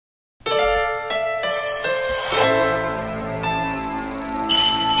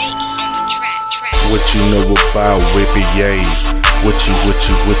What you know about Whippy, yay? What you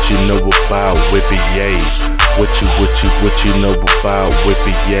know about Whippy, yay? What you know about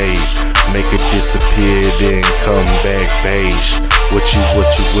Whippy, yay? Make it disappear, then come back beige. What you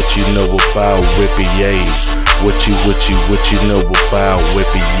know about Whippy, yay? What you know about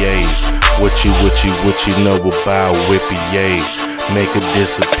Whippy, yay? What you know about Whippy, yay? Make it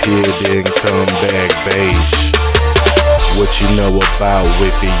disappear, then come back beige. What you know about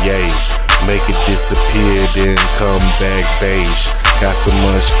Whippy, yay? Make it disappear, then come back beige. Got so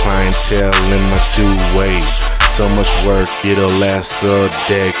much clientele in my two-way. So much work, it'll last a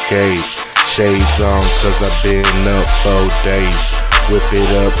decade. Shades on, cause I've been up 4 days. Whip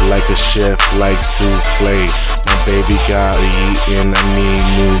it up like a chef, like souffle. My baby got eat and I need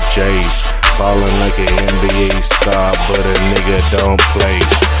new J's. Ballin' like an NBA star, but a nigga don't play.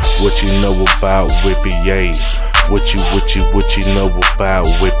 What you know about Whippy, yay? What you know about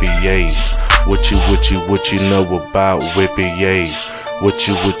Whippy, yay? What you know about Whippy, yay? What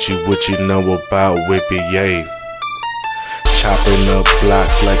you know about Whippy, yay? Chopping up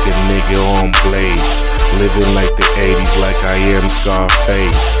blocks like a nigga on blades. Living like the 80s like I am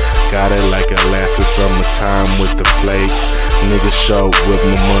Scarface. Got it like Alaska summertime with the flakes. Nigga show with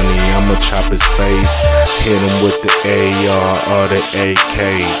my money, I'ma chop his face. Hit him with the AR or the AK.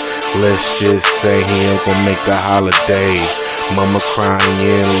 Let's just say he ain't gon' make the holiday. Mama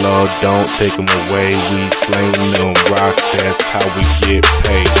crying, Lord, don't take him away. We slaying them rocks, that's how we get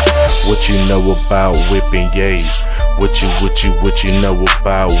paid. What you know about Whippy, yay? What you know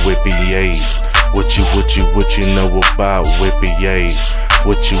about Whippy, yay? What you know about Whippy, yay?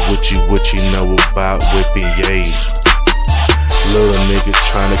 What you know about Whippy, yay? Little nigga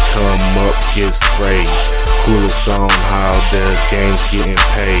tryna come up, get sprayed. Coolest on how the game's getting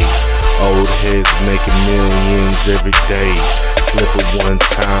paid. Old heads making millions every day. Slip it one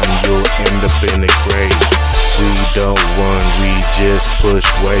time, you'll end up in the grave. We don't run, we just push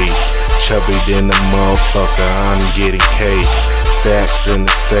weight. Chubby than a motherfucker, I'm getting cake. Stacks in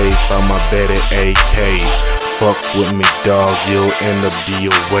the safe, I'm a better AK. Fuck with me, dog, you'll end up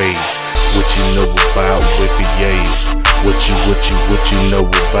DOA. What you know about Whippy, yay? What you know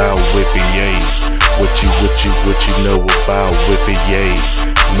about Whippy, yay? What you know about Whippy, yay?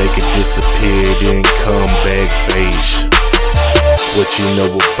 Make it disappear, then come back beige. What you know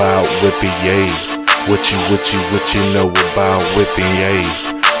about Whippy, yay? What you know about Whippy, yay?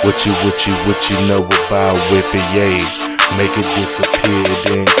 What you know about Whippy, yay? Make it disappear,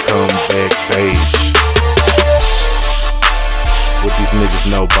 then come back beige. What these niggas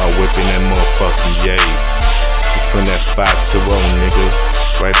know about whipping that motherfucking yay? We from that 520, nigga,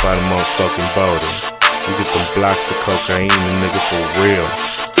 right by the motherfucking border. We get them blocks of cocaine, nigga, for real.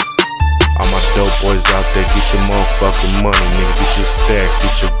 All my dope boys out there, get your motherfucking money, nigga. Get your stacks,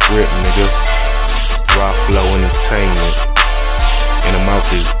 get your grip, nigga. Raw Flow Entertainment, and I'm out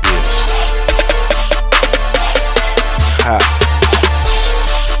this bitch. Ha.